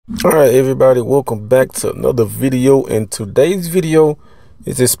All right, everybody, welcome back to another video. And today's video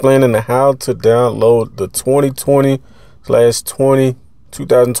is explaining how to download the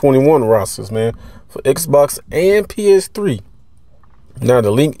 2020/2021 rosters, man, for Xbox and PS3. Now, the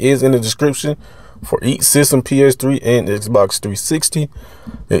link is in the description for each system, PS3 and Xbox 360.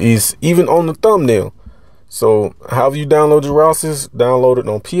 It is even on the thumbnail. So, however you download your rosters, download it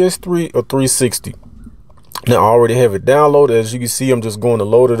on PS3 or 360. Now, I already have it downloaded. As you can see, I'm just going to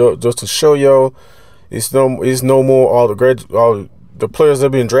load it up just to show y'all. It's no more all the players that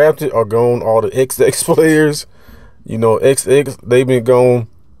have been drafted are gone. All the XX players, you know, XX, they've been gone.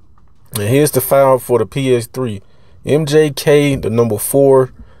 And here's the file for the PS3. MJK, the number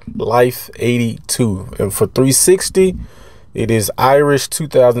 4, Life 82. And for 360, it is Irish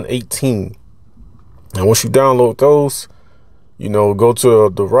 2018. And once you download those, you know, go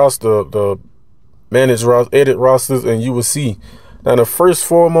to the roster, the manage roster, edit rosters, and you will see. Now, the first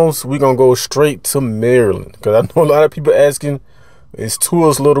foremost, we're gonna go straight to Maryland, because I know a lot of people asking, is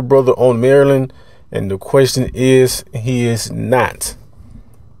Tua's little brother on Maryland? And the question is, he is not.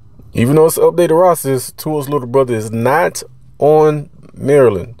 Even though it's updated rosters, Tua's little brother is not on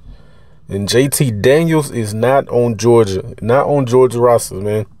Maryland, and JT Daniels is not on Georgia, rosters,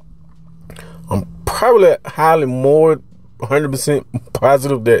 man. I'm probably highly more 100%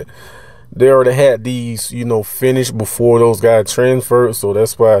 positive that they already had these, you know, finished before those guys transferred, so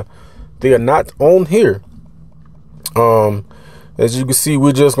that's why they are not on here. As you can see,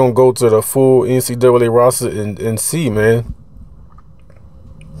 we're just gonna go to the full NCAA roster and see, man.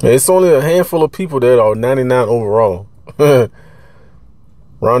 It's only a handful of people that are 99 overall.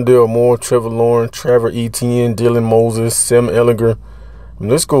 Rondell Moore, Trevor Lawrence, Trevor Etienne, Dylan Moses, Sam Ehlinger,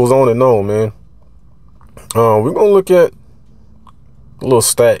 and this goes on and on, man. We're gonna look at little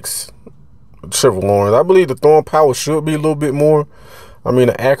stacks. Trevor Lawrence, I believe the throwing power should be a little bit more. I mean,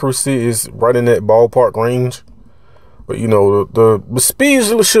 the accuracy is right in that ballpark range, but you know, the speed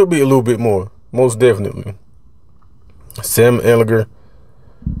should be a little bit more, most definitely. Sam Ehlinger.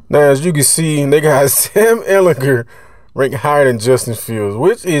 Now, as you can see, they got Sam Ehlinger ranked higher than Justin Fields,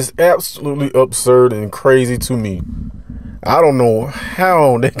 which is absolutely absurd and crazy to me. I don't know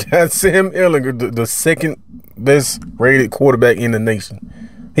how they got Sam Ehlinger, the second best rated quarterback in the nation.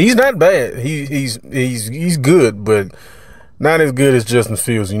 He's not bad. He's good, but not as good as Justin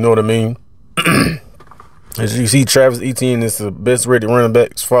Fields. You know what I mean? As you see, Travis Etienne is the best rated running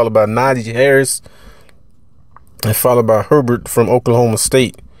back, followed by Najee Harris, and followed by Herbert from Oklahoma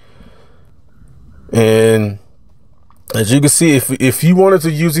State. And as you can see, if you wanted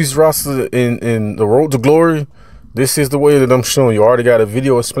to use these rosters in the road to glory, this is the way that I'm showing you. I already got a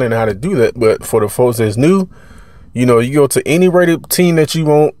video explaining how to do that, but for the folks that's new, you know, you go to any rated team that you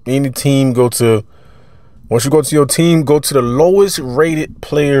want, any team, once you go to your team, go to the lowest rated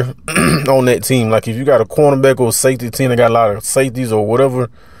player on that team. Like if you got a cornerback or a safety team that got a lot of safeties or whatever,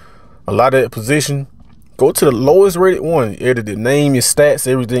 a lot of that position, go to the lowest rated one. Edit the name, your stats,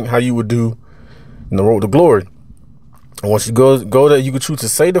 everything, how you would do in the road to glory. And once you go there, you can choose to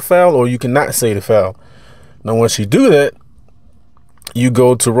say the foul or you cannot say the foul. Now, once you do that, you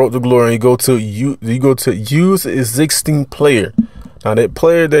go to Road to Glory and you go to use existing player. Now, that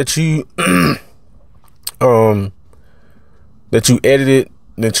player that you edited,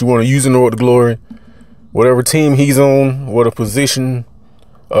 that you want to use in the Road to Glory, whatever team he's on, whatever position,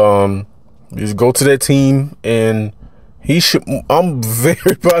 just go to that team and I'm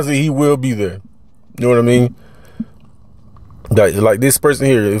very positive he will be there. You know what I mean? Like this person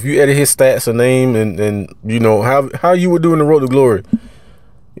here, if you edit his stats, a name, and you know how you would do in the Road to Glory,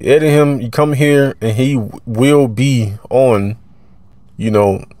 you edit him, you come here, and he will be on, you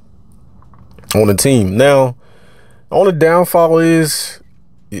know, on the team. Now, on the downfall is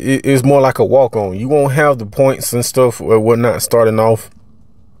it's more like a walk on. You won't have the points and stuff or whatnot starting off,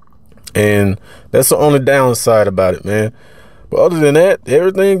 and that's the only downside about it, man. But other than that,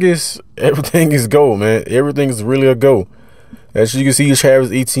 everything is go, man. Everything is really a go. As you can see, Travis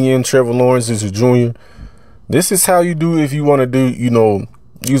Etienne, Trevor Lawrence is a junior. This is how you do if you want to do, you know,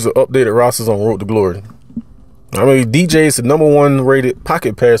 use the updated rosters on Road to Glory. I mean, DJ is the #1 rated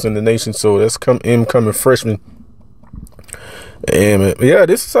pocket passer in the nation, so that's incoming freshman. And man, yeah,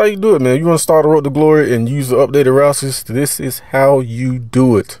 this is how you do it, man. You want to start a Road to Glory and use the updated rosters. This is how you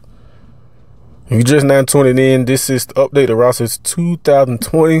do it. If you just now tuning in, this is the updated rosters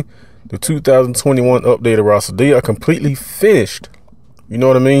 2020. The 2021 updated roster. They are completely finished. You know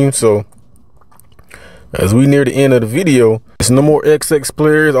what I mean? So, as we near the end of the video, there's no more XX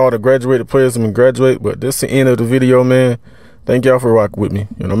players. All the graduated players have been graduated, but this is the end of the video, man. Thank y'all for rocking with me,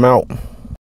 and I'm out.